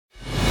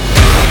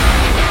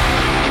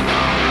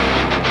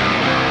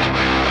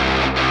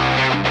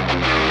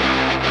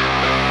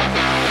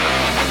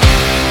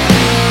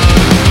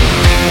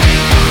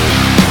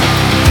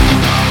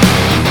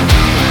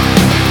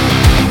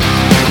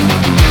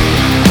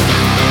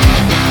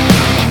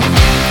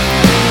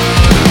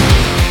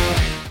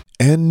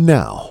And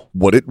now,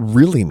 what it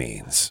really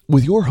means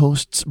with your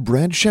hosts,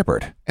 Brad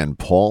Shepard and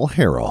Paul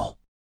Harrell.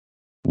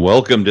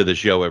 Welcome to the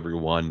show,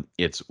 everyone.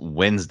 It's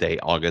Wednesday,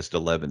 August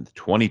 11th,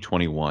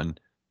 2021.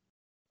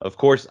 Of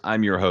course,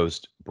 I'm your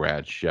host,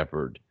 Brad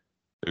Shepard.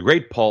 The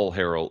great Paul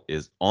Harrell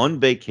is on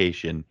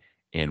vacation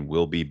and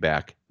will be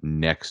back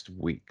next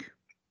week.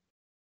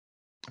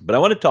 But I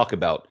want to talk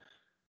about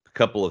a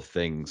couple of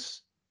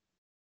things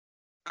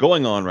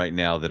going on right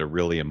now that are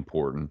really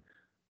important.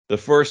 The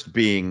first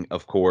being,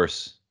 of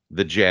course,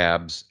 the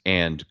jabs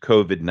and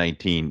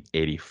COVID-19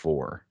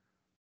 84.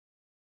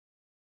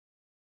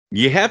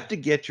 You have to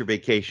get your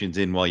vacations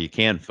in while you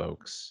can,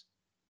 folks,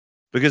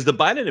 because the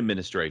Biden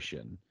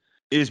administration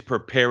is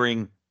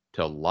preparing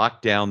to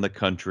lock down the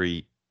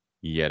country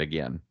yet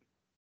again.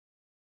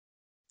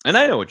 And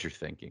I know what you're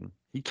thinking.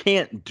 He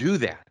can't do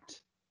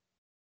that.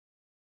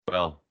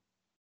 Well,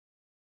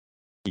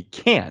 he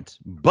can't,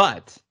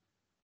 but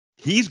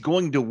he's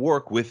going to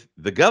work with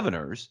the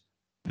governors,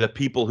 the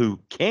people who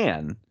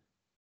can,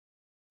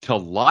 to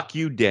lock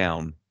you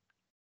down,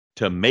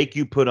 to make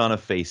you put on a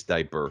face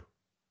diaper,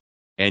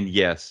 and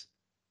yes,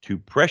 to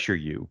pressure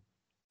you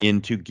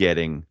into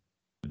getting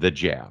the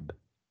jab.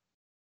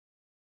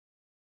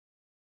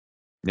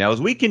 Now,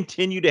 as we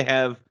continue to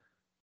have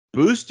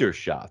booster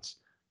shots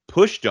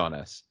pushed on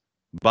us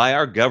by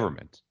our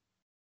government,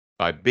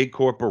 by big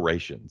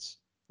corporations,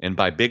 and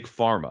by big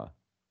pharma,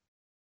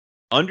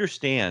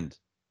 understand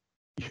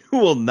you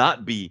will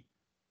not be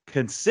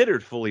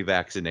considered fully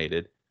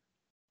vaccinated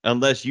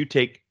unless you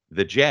take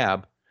the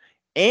jab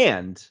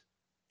and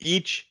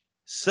each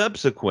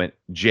subsequent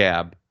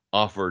jab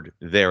offered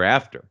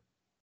thereafter.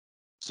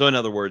 So, in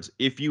other words,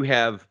 if you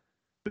have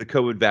the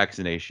COVID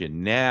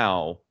vaccination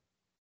now,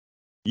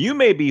 you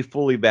may be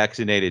fully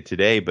vaccinated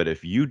today, but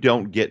if you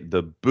don't get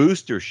the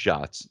booster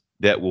shots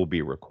that will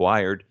be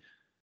required,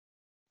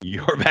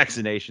 your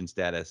vaccination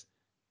status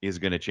is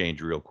going to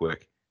change real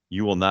quick.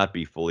 You will not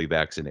be fully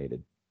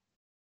vaccinated.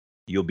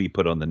 You'll be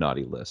put on the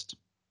naughty list.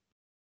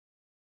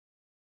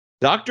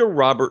 Dr.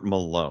 Robert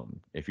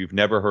Malone, if you've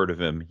never heard of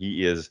him,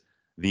 he is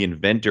the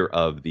inventor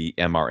of the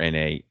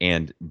mRNA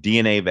and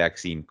DNA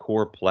vaccine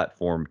core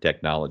platform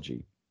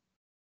technology.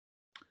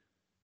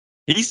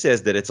 He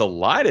says that it's a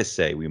lie to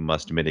say we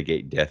must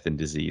mitigate death and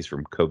disease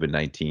from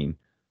COVID-19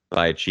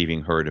 by achieving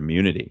herd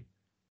immunity.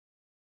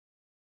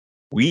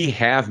 We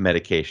have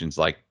medications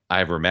like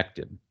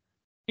ivermectin,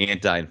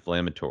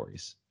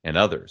 anti-inflammatories, and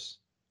others.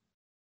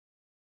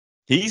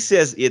 He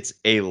says it's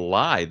a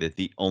lie that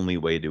the only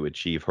way to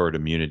achieve herd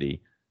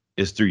immunity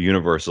is through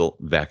universal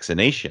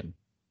vaccination.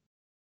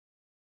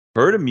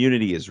 Herd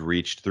immunity is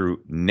reached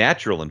through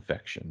natural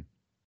infection.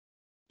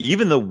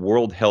 Even the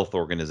World Health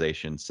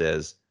Organization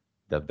says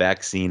the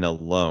vaccine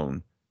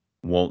alone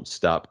won't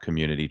stop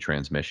community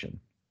transmission.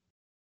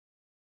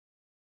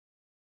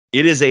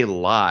 It is a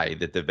lie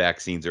that the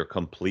vaccines are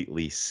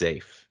completely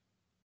safe.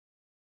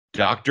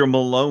 Dr.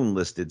 Malone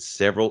listed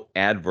several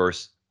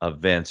adverse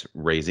events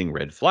raising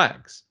red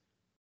flags,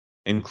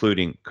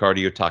 including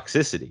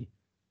cardiotoxicity,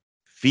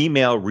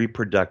 female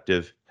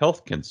reproductive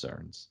health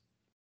concerns,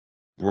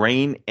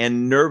 brain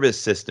and nervous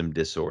system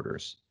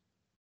disorders,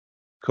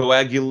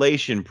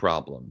 coagulation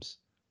problems,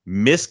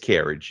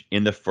 miscarriage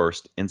in the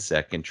first and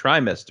second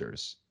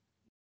trimesters,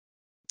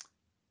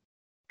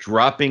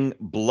 dropping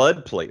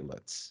blood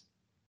platelets,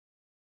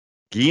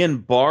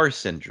 Guillain-Barré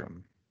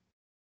syndrome.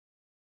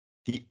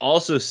 He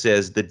also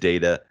says the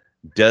data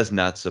does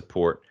not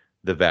support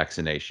the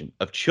vaccination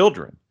of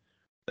children.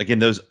 Again,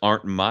 those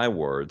aren't my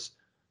words.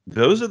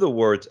 Those are the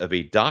words of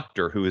a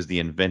doctor who is the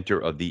inventor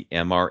of the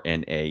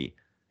mRNA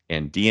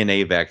and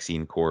DNA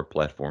vaccine core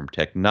platform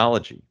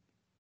technology.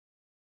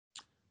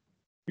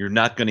 You're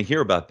not going to hear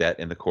about that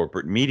in the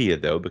corporate media,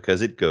 though,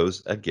 because it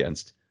goes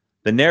against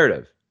the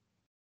narrative.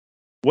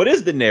 What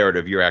is the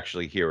narrative you're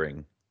actually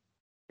hearing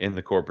in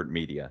the corporate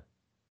media?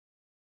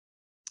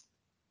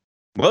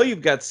 Well,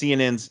 you've got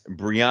CNN's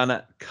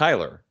Brianna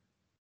Keilar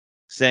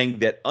saying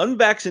that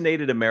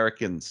unvaccinated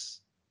Americans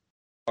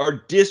are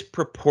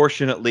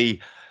disproportionately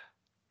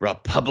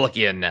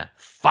Republican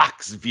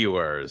Fox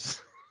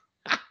viewers.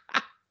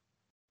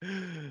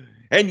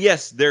 And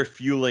yes, they're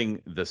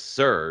fueling the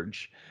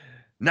surge,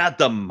 not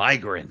the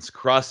migrants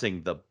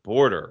crossing the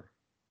border.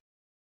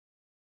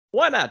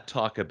 Why not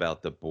talk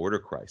about the border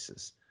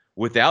crisis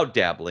without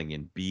dabbling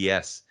in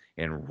BS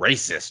and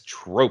racist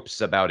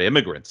tropes about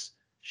immigrants?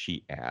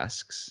 She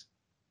asks.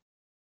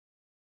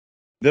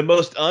 The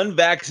most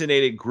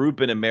unvaccinated group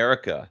in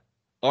America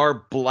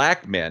are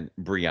black men,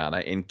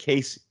 Brianna, in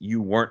case you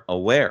weren't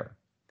aware.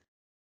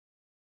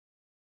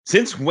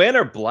 Since when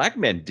are black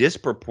men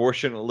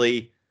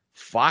disproportionately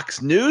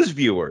Fox News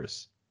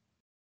viewers?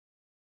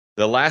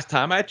 The last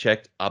time I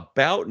checked,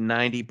 about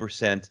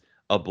 90%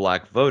 of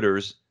black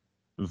voters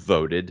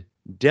voted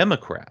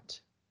Democrat.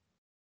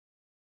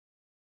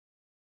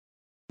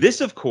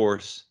 This, of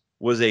course,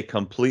 was a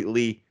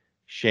completely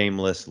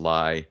shameless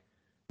lie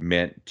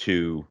meant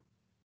to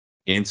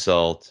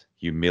insult,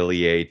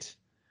 humiliate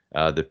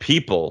the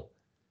people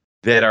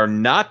that are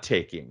not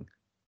taking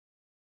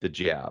the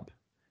jab,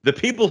 The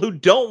people who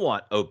don't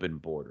want open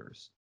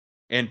borders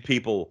and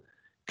people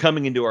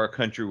coming into our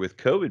country with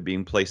COVID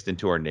being placed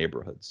into our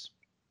neighborhoods.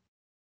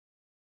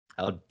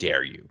 How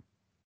dare you?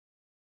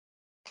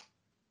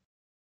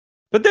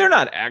 But they're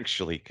not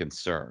actually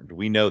concerned.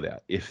 We know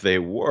that. If they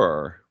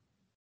were,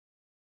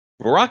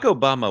 Barack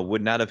Obama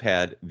would not have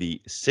had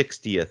the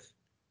 60th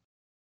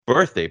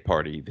birthday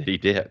party that he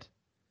did.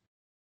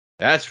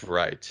 That's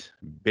right.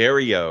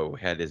 Barry O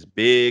had his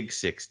big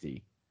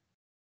 60.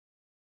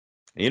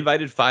 He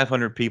invited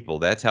 500 people.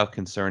 That's how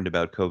concerned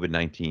about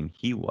COVID-19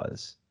 he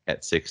was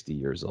at 60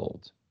 years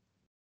old.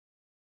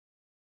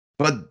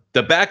 But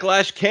the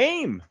backlash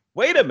came.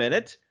 Wait a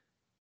minute.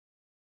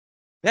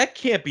 That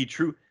can't be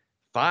true.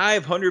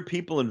 500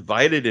 people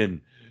invited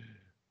in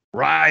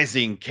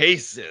rising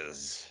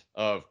cases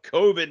of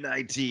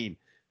COVID-19.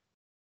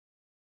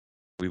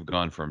 We've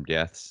gone from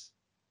deaths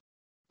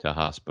to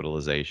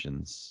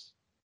hospitalizations,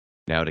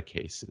 now to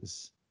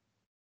cases.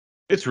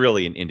 It's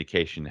really an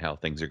indication how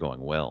things are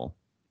going well.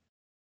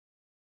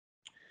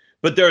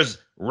 But there's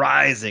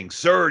rising,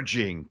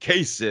 surging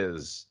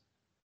cases.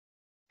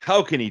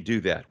 How can he do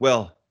that?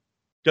 Well,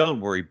 don't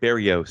worry,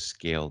 Barrio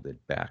scaled it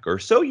back. Or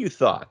so you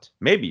thought.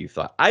 Maybe you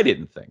thought. I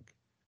didn't think.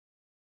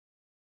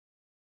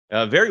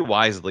 Very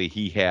wisely,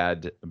 he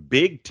had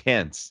big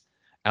tents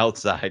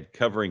outside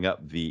covering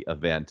up the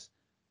event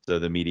so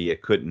the media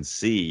couldn't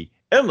see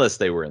unless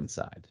they were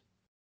inside.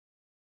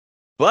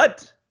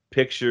 But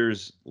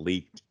pictures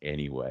leaked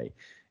anyway.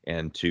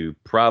 And to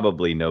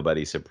probably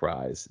nobody's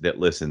surprise that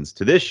listens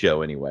to this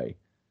show anyway,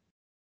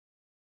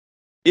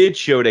 it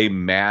showed a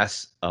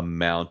mass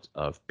amount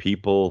of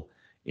people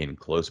in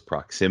close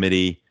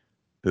proximity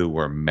who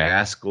were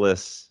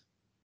maskless.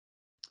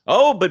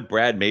 Oh, but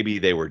Brad, maybe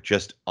they were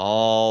just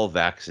all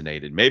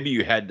vaccinated. Maybe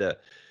you had to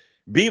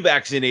be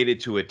vaccinated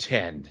to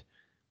attend.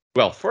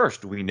 Well,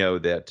 first, we know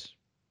that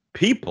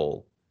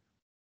people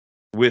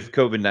with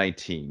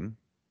COVID-19,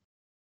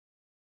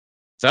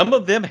 some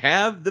of them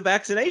have the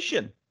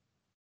vaccination.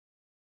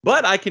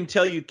 But I can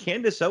tell you,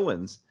 Candace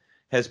Owens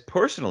has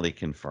personally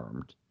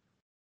confirmed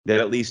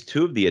that at least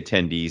 2 of the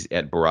attendees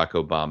at Barack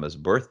Obama's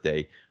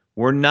birthday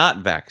were not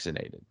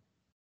vaccinated.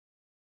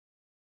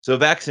 So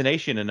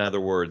vaccination, in other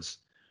words,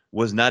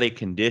 was not a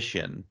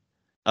condition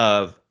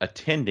of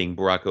attending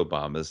Barack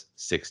Obama's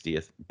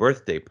 60th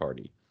birthday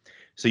party.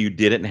 So you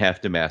didn't have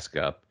to mask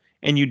up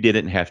and you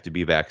didn't have to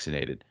be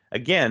vaccinated.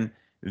 Again,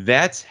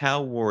 that's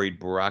how worried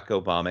Barack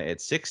Obama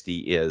at 60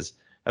 is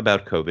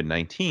about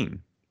COVID-19.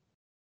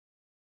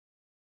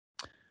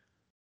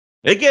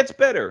 It gets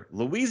better.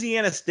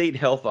 Louisiana State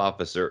Health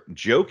Officer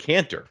Joe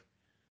Cantor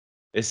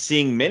is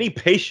seeing many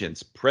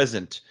patients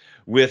present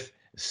with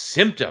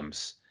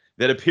symptoms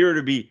that appear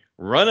to be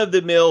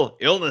run-of-the-mill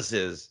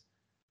illnesses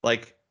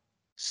like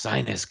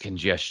sinus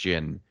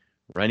congestion,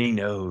 runny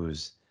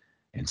nose,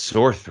 and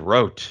sore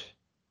throat.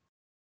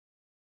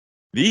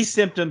 These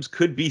symptoms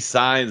could be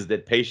signs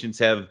that patients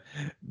have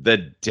the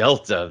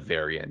Delta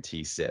variant,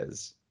 he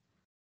says.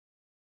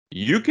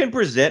 You can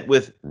present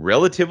with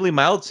relatively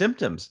mild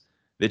symptoms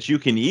that you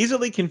can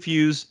easily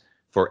confuse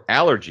for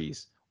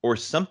allergies or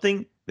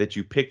something that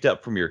you picked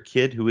up from your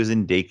kid who is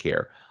in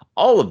daycare.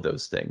 All of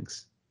those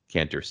things,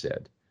 Cantor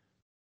said.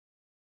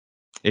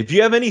 If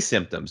you have any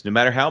symptoms, no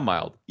matter how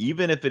mild,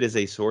 even if it is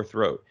a sore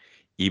throat,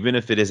 even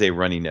if it is a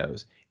runny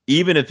nose,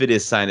 even if it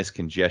is sinus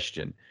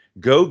congestion,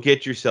 go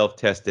get yourself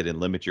tested and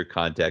limit your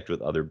contact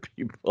with other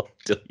people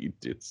until you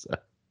do so.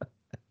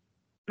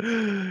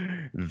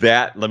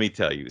 That, let me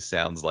tell you,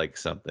 sounds like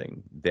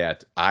something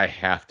that I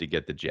have to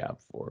get the jab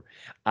for.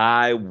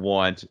 I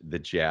want the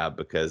jab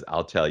because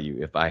I'll tell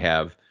you, if I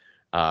have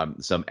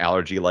some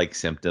allergy-like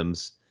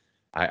symptoms,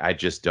 I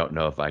just don't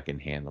know if I can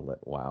handle it.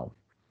 Wow.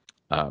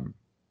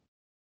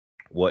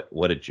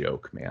 What a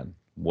joke, man.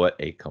 What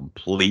a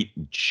complete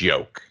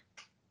joke.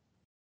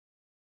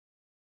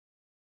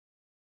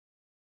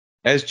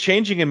 As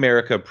Changing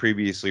America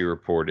previously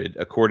reported,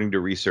 according to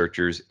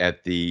researchers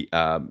at the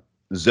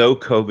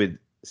COVID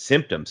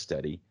symptom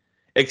study,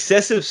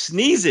 excessive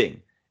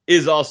sneezing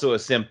is also a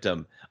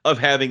symptom of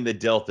having the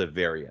Delta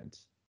variant.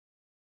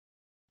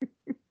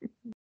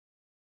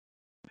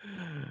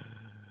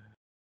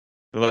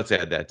 Let's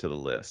add that to the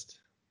list.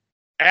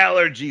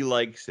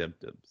 Allergy-like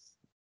symptoms.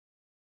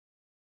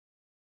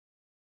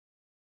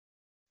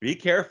 Be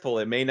careful.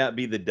 It may not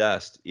be the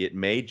dust. It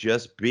may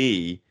just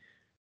be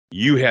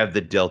you have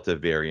the Delta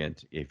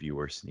variant if you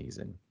were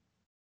sneezing.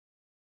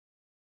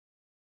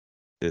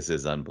 This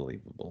is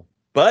unbelievable.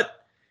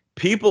 But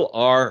people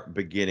are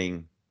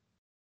beginning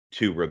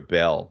to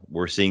rebel.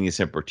 We're seeing this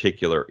in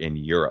particular in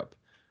Europe,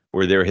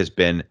 where there has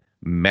been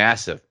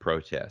massive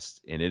protests,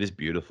 and it is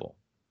beautiful.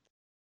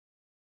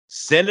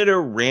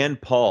 Senator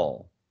Rand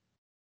Paul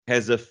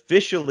has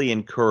officially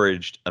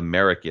encouraged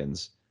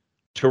Americans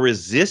to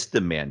resist the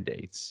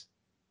mandates,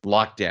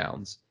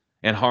 lockdowns,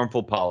 and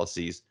harmful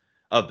policies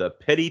of the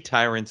petty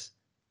tyrants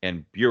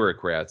and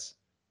bureaucrats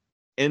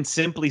and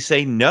simply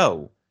say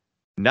no,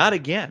 not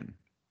again.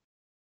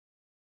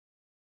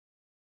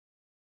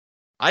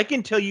 I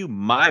can tell you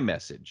my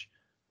message.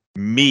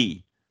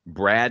 Me,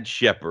 Brad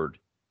Shepard,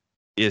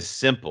 is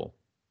simple.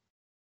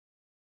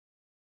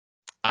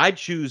 I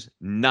choose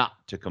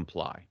not to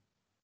comply.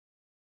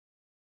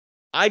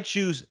 I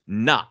choose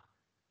not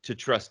to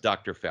trust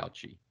Dr.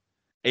 Fauci,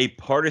 a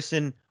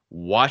partisan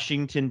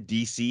Washington,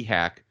 D.C.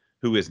 hack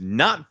who is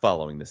not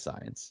following the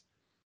science,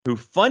 who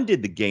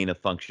funded the gain of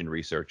function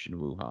research in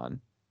Wuhan,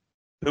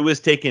 who has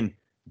taken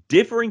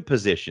differing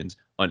positions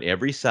on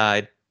every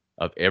side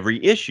of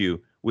every issue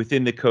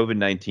within the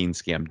COVID-19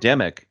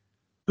 scamdemic,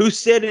 who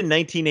said in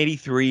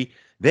 1983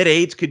 that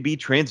AIDS could be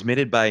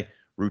transmitted by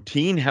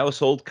routine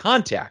household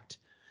contact,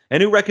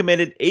 and who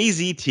recommended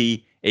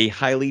AZT, a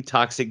highly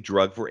toxic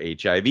drug for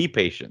HIV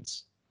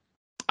patients.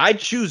 I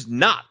choose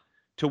not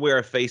to wear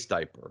a face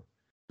diaper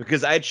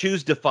because I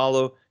choose to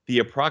follow the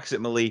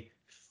approximately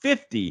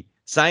 50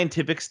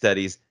 scientific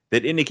studies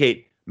that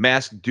indicate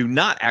masks do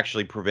not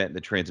actually prevent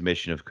the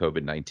transmission of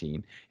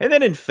COVID-19, and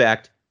that in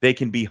fact they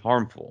can be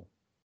harmful.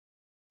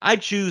 I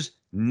choose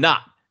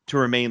not to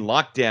remain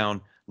locked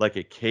down like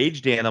a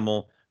caged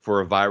animal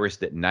for a virus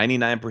that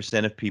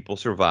 99% of people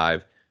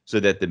survive so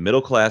that the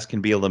middle class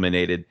can be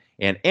eliminated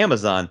and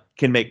Amazon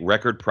can make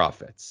record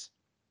profits.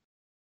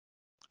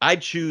 I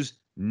choose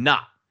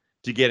not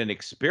to get an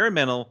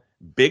experimental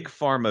big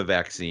pharma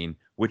vaccine,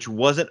 which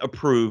wasn't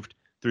approved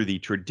through the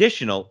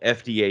traditional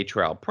FDA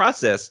trial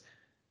process,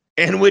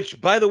 and which,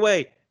 by the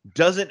way,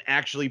 doesn't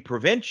actually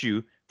prevent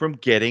you from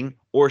getting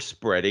or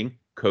spreading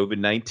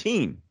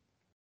COVID-19.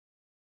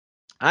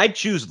 I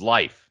choose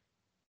life.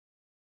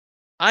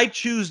 I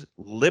choose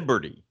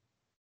liberty.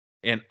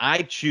 And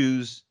I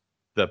choose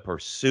the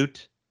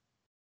pursuit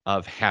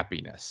of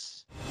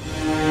happiness.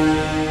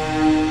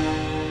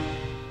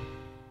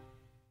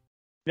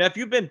 Now, if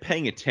you've been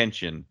paying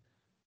attention,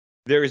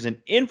 there is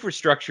an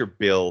infrastructure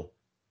bill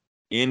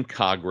in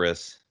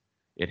Congress.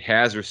 It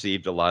has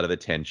received a lot of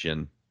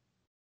attention,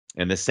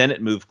 and the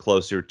Senate moved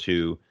closer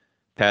to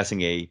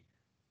passing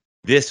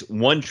this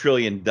 $1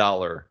 trillion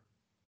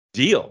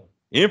deal,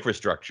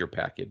 infrastructure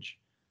package,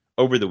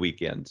 over the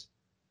weekend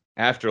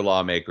after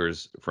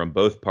lawmakers from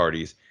both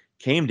parties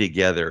came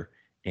together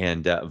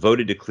and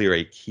voted to clear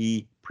a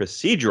key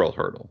procedural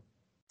hurdle.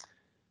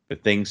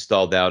 But things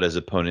stalled out as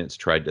opponents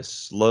tried to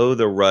slow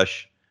the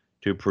rush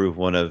to approve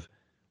one of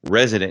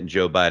President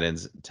Joe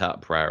Biden's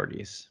top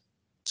priorities.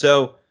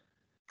 So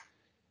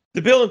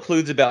the bill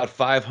includes about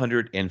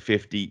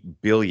 $550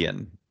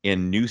 billion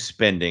in new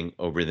spending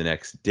over the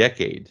next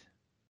decade.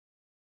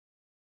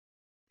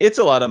 It's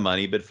a lot of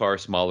money, but far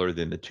smaller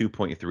than the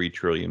 $2.3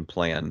 trillion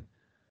plan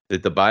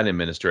that the Biden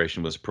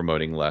administration was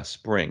promoting last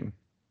spring.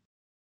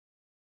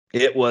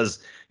 It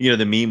was,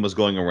 the meme was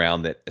going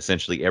around that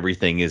essentially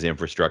everything is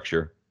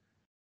infrastructure.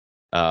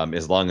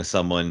 As long as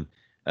someone,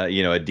 a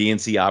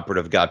DNC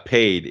operative got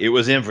paid, it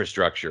was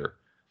infrastructure.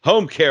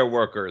 Home care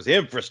workers,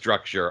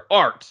 infrastructure.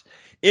 Art,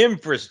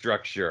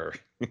 infrastructure.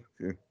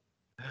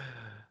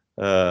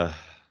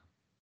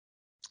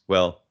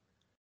 Well,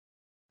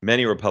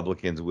 many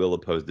Republicans will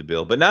oppose the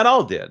bill, but not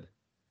all did.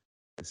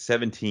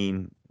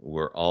 17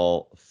 were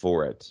all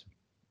for it.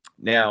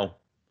 Now,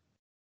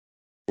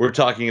 we're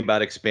talking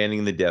about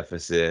expanding the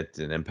deficit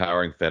and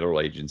empowering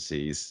federal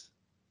agencies.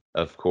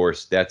 Of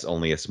course, that's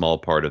only a small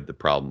part of the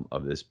problem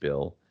of this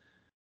bill.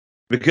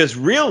 Because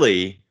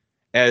really,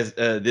 as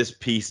this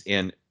piece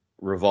in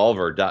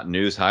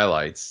Revolver.news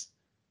highlights,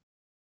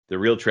 the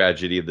real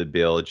tragedy of the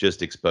bill, it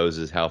just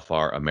exposes how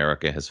far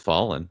America has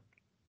fallen.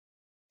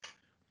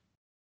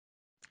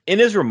 In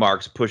his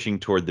remarks pushing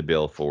toward the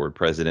bill forward,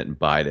 President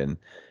Biden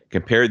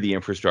compared the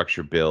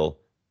infrastructure bill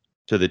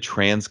to the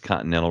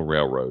Transcontinental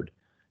Railroad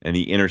and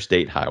the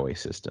interstate highway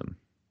system.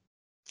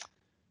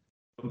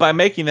 By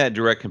making that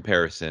direct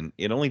comparison,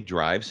 it only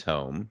drives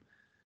home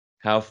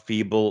how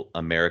feeble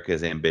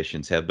America's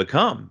ambitions have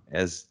become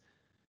as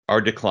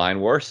our decline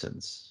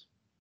worsens.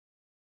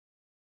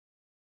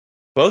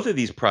 Both of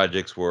these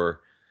projects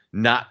were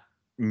not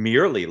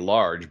merely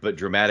large but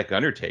dramatic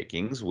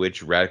undertakings,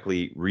 which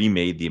radically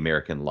remade the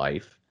American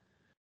life,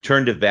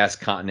 turned a vast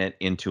continent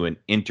into an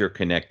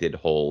interconnected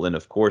whole, and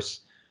of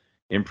course,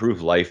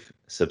 improved life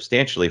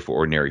substantially for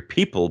ordinary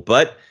people.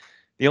 But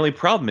the only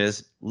problem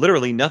is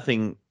literally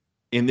nothing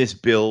in this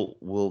bill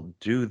will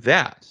do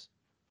that.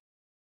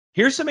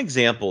 Here's some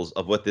examples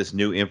of what this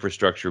new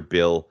infrastructure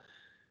bill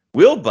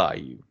will buy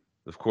you.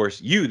 Of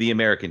course, you, the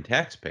American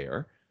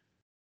taxpayer,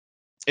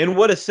 and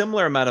what a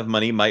similar amount of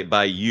money might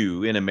buy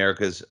you in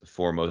America's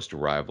foremost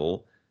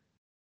rival,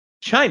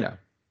 China.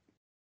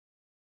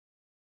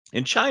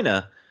 In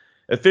China,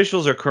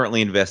 officials are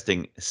currently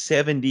investing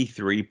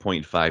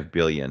 $73.5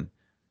 billion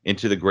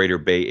into the Greater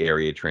Bay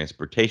Area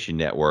transportation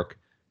network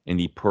in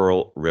the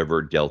Pearl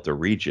River Delta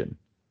region.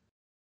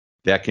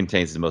 That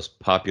contains the most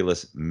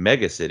populous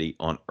megacity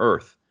on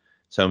Earth.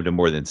 It's home to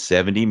more than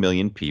 70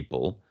 million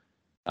people,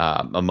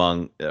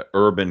 among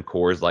urban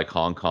cores like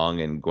Hong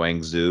Kong and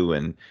Guangzhou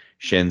and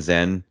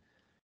Shenzhen.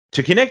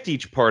 To connect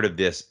each part of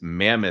this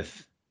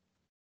mammoth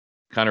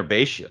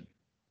conurbation,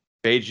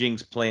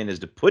 Beijing's plan is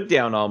to put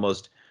down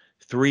almost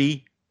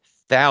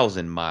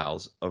 3,000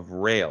 miles of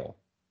rail.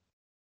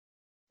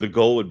 The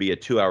goal would be a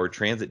 2-hour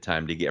transit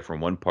time to get from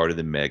one part of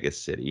the mega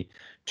city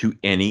to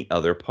any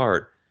other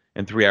part,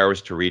 and 3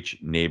 hours to reach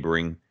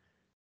neighboring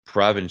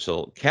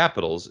provincial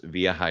capitals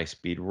via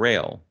high-speed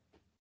rail.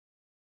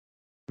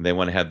 They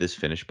want to have this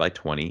finished by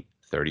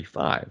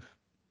 2035.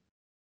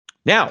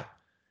 Now,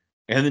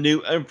 and the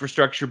new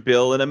infrastructure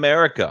bill in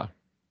America.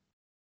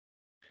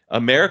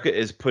 America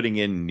is putting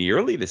in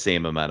nearly the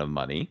same amount of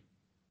money,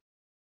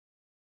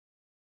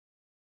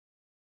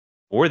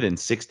 more than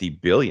 $60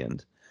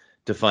 billion,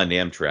 to fund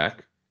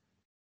Amtrak.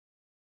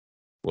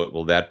 What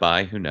will that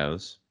buy? Who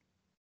knows?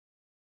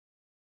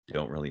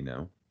 Don't really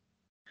know.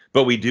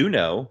 But we do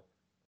know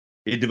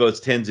it devotes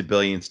tens of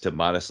billions to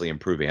modestly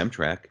improve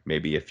Amtrak,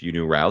 maybe a few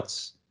new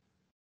routes,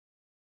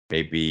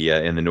 maybe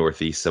in the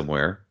Northeast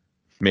somewhere,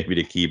 maybe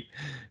to keep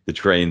the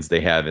trains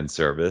they have in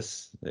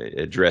service,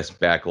 address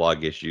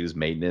backlog issues,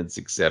 maintenance,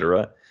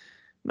 etc.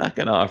 Not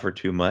going to offer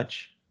too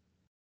much.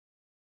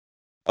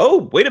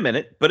 Oh, wait a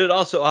minute. But it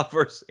also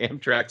offers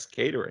Amtrak's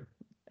catering,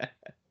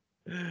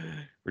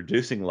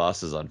 reducing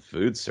losses on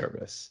food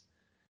service.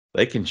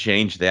 They can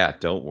change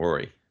that. Don't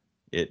worry.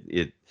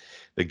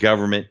 The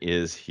government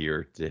is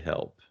here to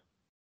help.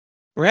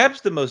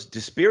 Perhaps the most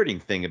dispiriting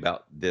thing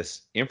about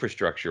this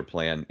infrastructure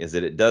plan is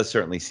that it does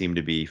certainly seem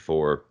to be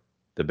for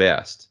the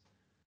best.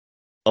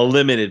 A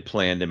limited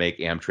plan to make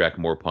Amtrak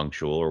more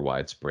punctual or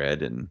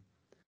widespread and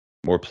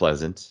more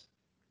pleasant.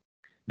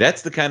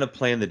 That's the kind of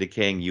plan the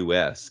decaying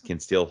U.S. can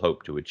still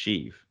hope to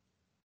achieve.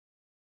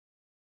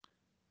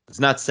 It's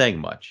not saying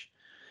much.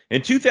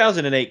 In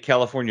 2008,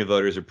 California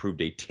voters approved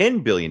a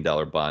 $10 billion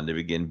bond to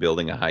begin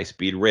building a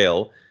high-speed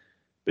rail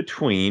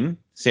between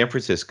San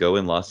Francisco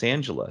and Los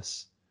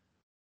Angeles.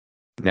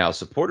 Now,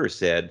 supporters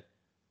said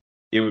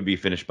it would be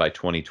finished by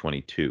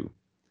 2022,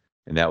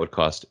 and that would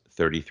cost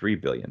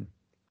 $33 billion.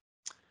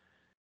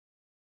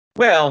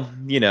 Well,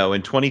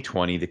 in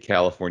 2020, the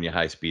California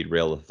High-Speed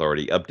Rail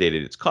Authority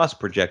updated its cost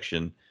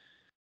projection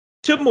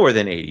to more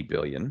than $80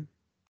 billion,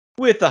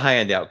 with a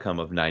high-end outcome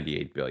of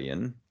 $98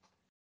 billion.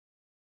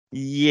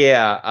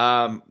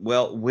 Yeah,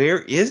 well,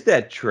 where is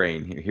that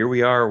train? Here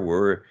we are.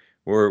 We're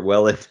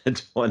well into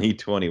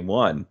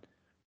 2021.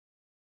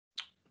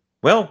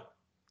 Well,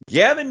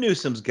 Gavin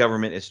Newsom's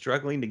government is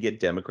struggling to get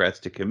Democrats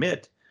to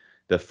commit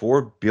the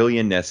 $4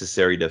 billion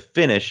necessary to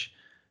finish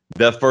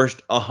the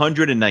first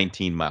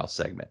 119-mile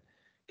segment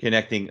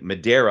connecting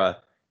Madera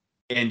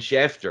and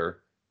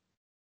Shafter.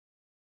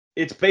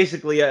 It's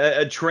basically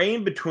a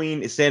train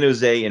between San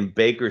Jose and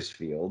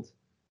Bakersfield.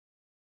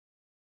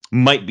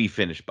 Might be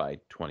finished by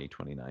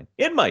 2029.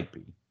 It might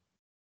be.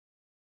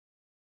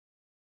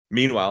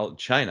 Meanwhile,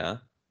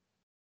 China,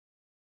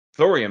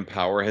 thorium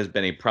power has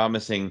been a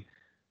promising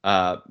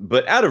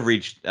but out of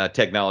reach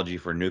technology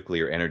for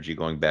nuclear energy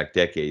going back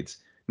decades.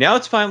 Now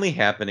it's finally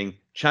happening.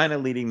 China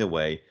leading the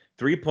way.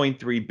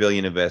 $3.3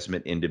 billion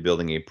investment into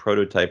building a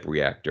prototype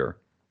reactor.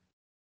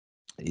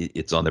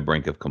 It's on the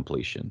brink of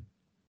completion.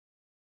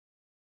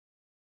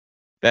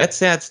 That's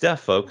sad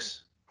stuff,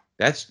 folks.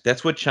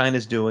 That's what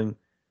China's doing.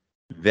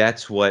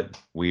 That's what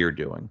we are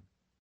doing.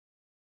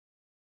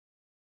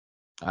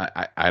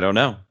 I don't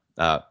know.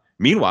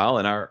 Meanwhile,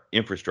 in our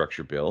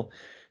infrastructure bill,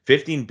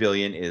 $15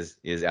 billion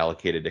is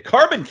allocated to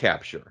carbon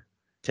capture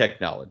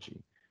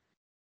technology,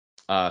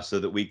 so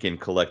that we can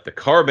collect the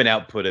carbon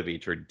output of a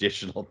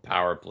traditional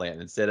power plant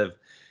instead of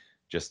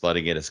just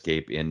letting it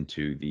escape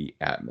into the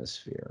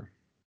atmosphere.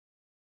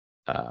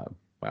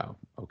 Wow.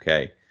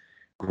 Okay.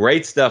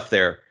 Great stuff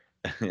there.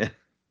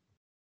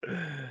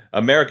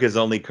 America's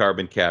only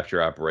carbon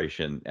capture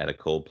operation at a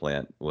coal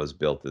plant was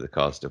built at the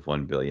cost of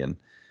 $1 billion.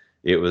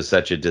 It was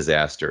such a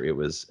disaster. It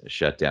was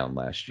shut down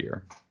last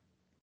year.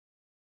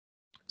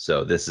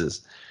 So this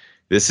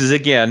is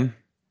again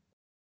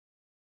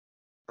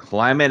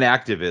climate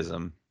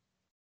activism,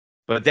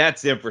 but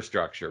that's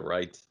infrastructure,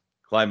 right?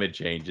 Climate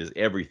change is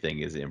everything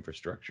is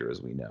infrastructure,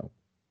 as we know.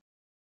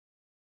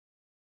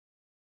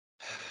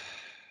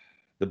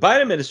 The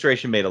Biden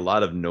administration made a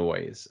lot of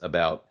noise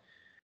about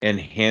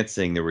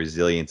enhancing the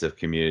resilience of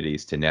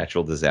communities to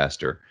natural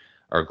disaster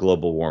or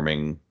global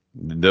warming,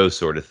 those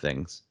sort of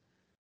things.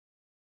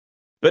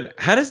 But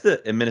how does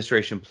the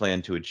administration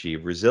plan to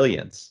achieve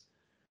resilience?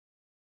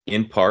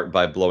 In part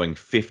by blowing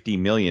 $50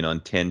 million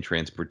on 10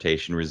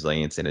 transportation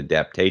resilience and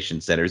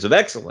adaptation centers of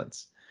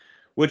excellence,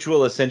 which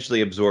will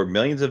essentially absorb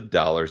millions of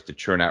dollars to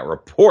churn out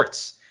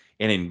reports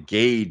and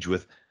engage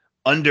with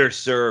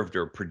underserved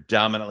or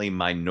predominantly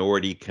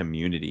minority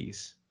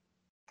communities.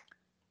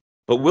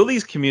 But will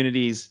these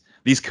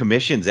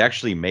commissions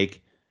actually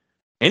make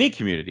any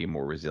community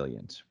more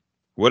resilient?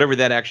 Whatever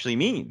that actually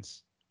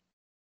means.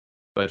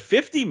 But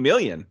 $50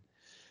 million,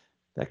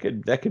 that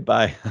could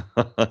buy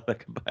that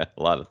could buy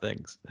a lot of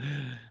things.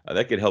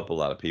 That could help a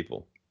lot of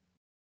people.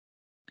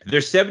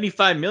 There's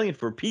 $75 million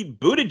for Pete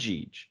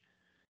Buttigieg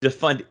to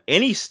fund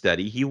any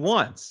study he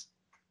wants.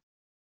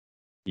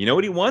 You know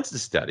what he wants to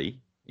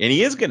study, and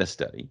he is going to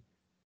study?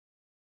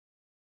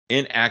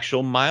 An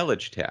actual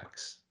mileage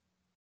tax.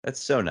 That's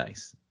so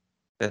nice.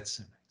 That's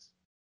so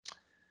nice.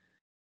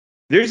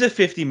 There's a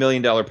 $50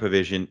 million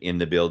provision in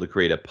the bill to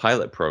create a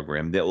pilot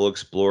program that will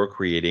explore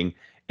creating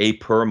a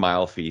per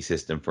mile fee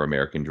system for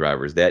American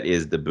drivers. That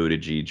is the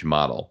Buttigieg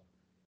model.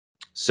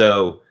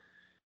 So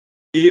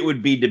it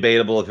would be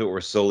debatable if it were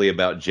solely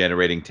about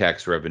generating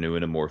tax revenue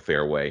in a more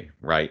fair way,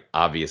 right?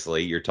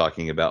 Obviously, you're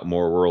talking about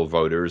more rural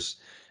voters,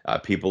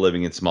 people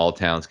living in small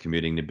towns,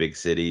 commuting to big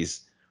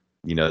cities.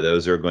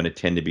 Those are going to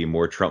tend to be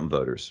more Trump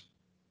voters.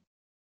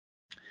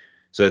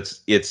 So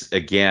it's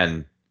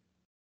again,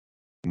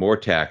 more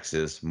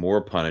taxes, more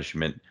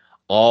punishment,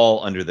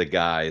 all under the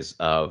guise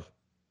of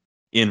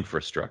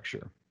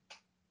infrastructure.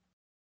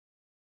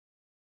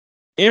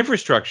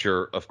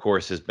 Infrastructure, of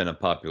course, has been a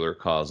popular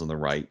cause on the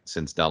right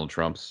since Donald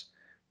Trump's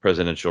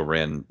presidential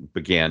run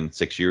began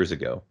 6 years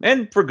ago,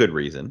 and for good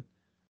reason.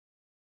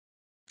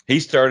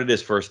 He started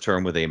his first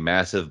term with a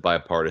massive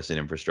bipartisan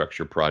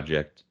infrastructure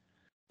project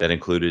that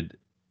included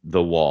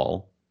the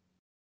wall,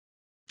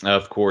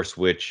 of course,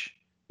 which,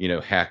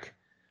 heck,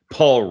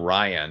 Paul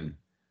Ryan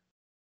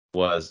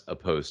was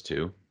opposed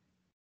to.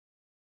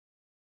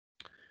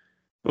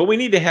 But we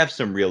need to have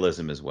some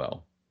realism as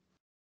well,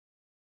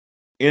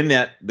 in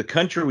that the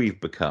country we've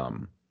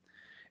become,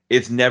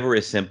 it's never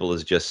as simple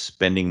as just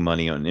spending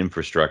money on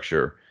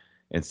infrastructure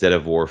instead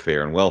of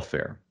warfare and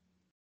welfare.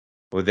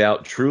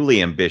 Without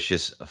truly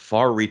ambitious,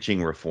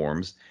 far-reaching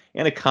reforms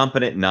and a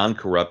competent,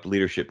 non-corrupt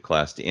leadership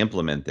class to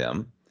implement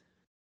them,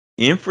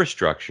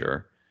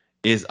 infrastructure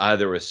is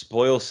either a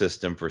spoil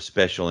system for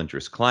special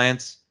interest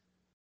clients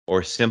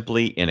or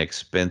simply an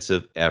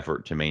expensive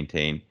effort to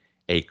maintain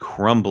a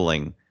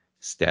crumbling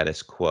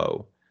status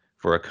quo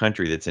for a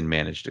country that's in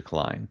managed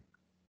decline.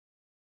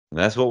 And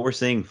that's what we're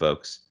seeing,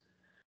 folks.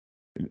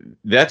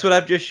 That's what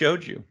I've just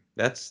showed you.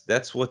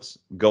 That's what's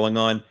going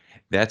on.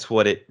 That's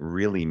what it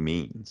really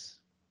means.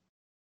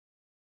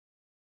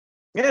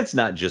 And it's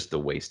not just the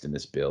waste in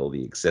this bill,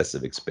 the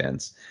excessive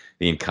expense,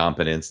 the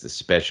incompetence, the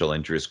special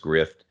interest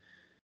grift,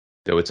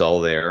 though it's all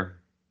there.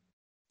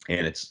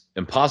 And it's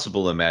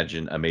impossible to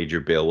imagine a major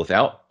bill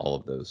without all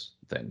of those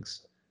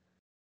things.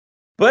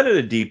 But at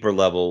a deeper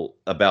level,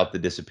 about the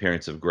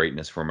disappearance of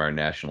greatness from our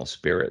national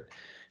spirit.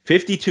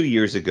 52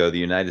 years ago, the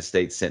United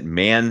States sent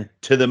man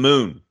to the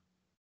moon.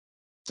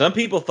 Some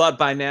people thought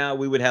by now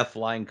we would have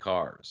flying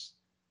cars.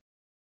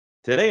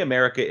 Today,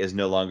 America is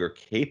no longer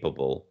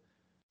capable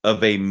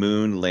of a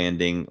moon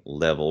landing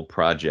level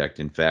project.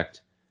 In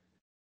fact,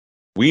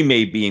 we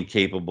may be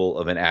incapable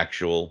of an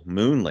actual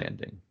moon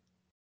landing,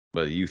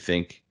 whether you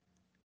think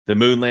the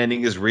moon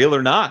landing is real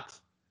or not.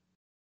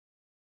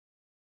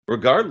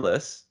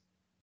 Regardless,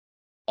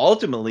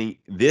 ultimately,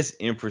 this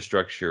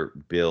infrastructure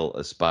bill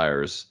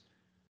aspires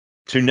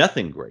to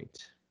nothing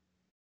great.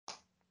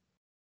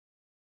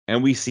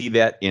 And we see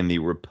that in the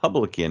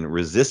Republican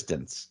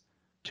resistance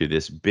to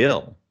this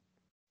bill.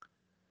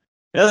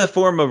 Another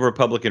form of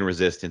Republican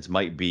resistance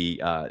might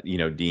be,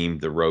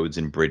 deemed the Roads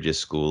and Bridges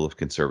School of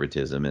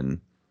Conservatism, and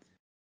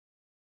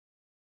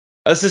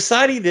a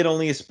society that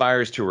only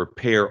aspires to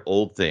repair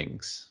old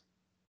things,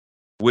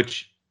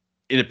 which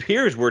it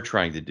appears we're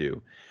trying to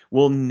do,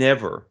 will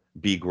never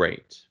be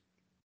great.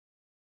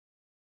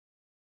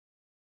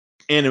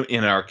 And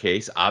in our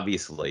case,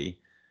 obviously,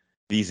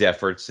 these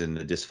efforts and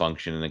the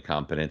dysfunction and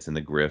incompetence and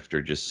the grift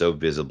are just so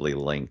visibly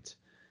linked.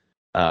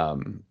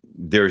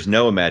 There's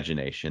no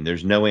imagination.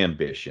 There's no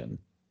ambition.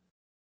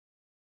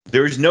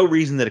 There's no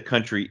reason that a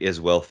country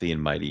as wealthy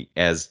and mighty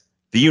as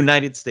the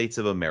United States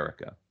of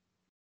America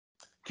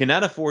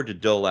cannot afford to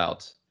dole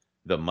out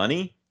the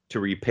money to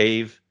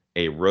repave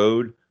a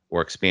road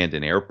or expand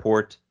an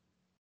airport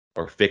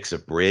or fix a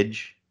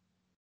bridge,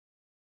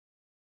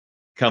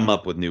 come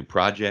up with new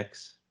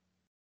projects.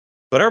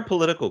 But our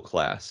political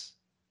class,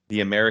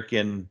 the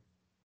American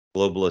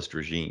globalist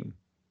regime,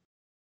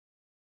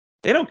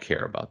 they don't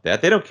care about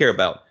that. They don't care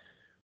about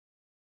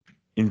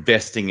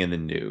investing in the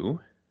new.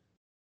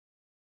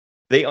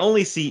 They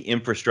only see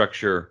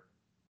infrastructure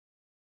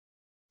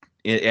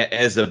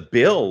as a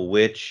bill,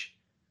 which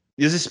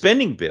is a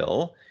spending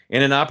bill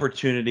and an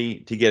opportunity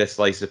to get a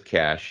slice of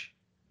cash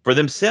for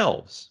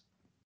themselves.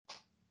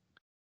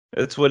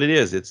 That's what it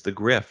is. It's the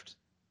grift.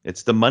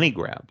 It's the money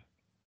grab.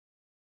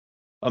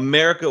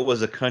 America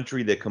was a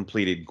country that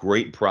completed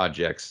great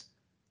projects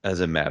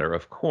as a matter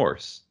of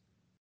course.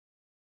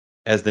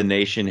 As the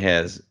nation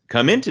has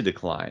come into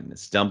decline,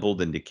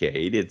 stumbled and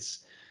decayed, it's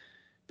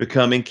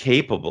become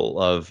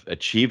incapable of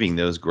achieving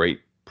those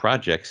great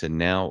projects and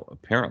now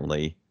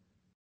apparently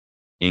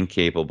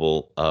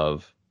incapable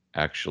of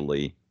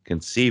actually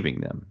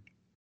conceiving them.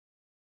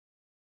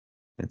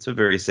 It's a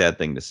very sad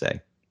thing to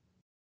say.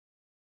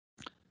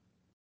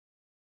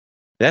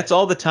 That's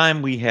all the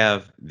time we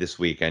have this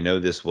week. I know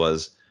this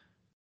was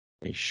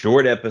a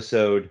short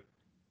episode.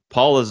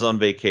 Paul is on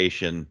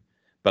vacation,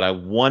 but I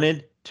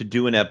wanted to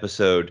do an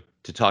episode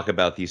to talk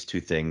about these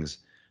two things.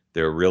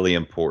 They're really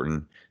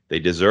important. They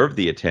deserve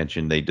the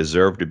attention. They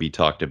deserve to be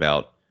talked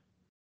about.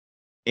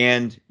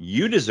 And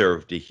you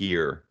deserve to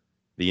hear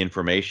the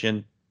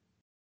information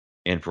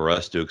and for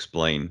us to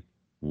explain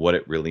what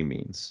it really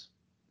means.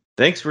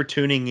 Thanks for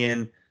tuning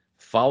in.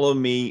 Follow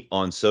me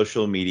on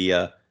social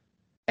media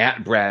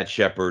at Brad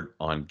Shepard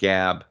on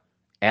Gab,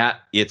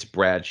 at It's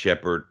Brad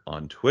Shepard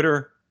on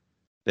Twitter.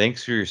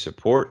 Thanks for your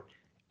support,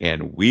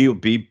 and we'll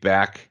be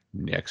back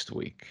next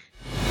week.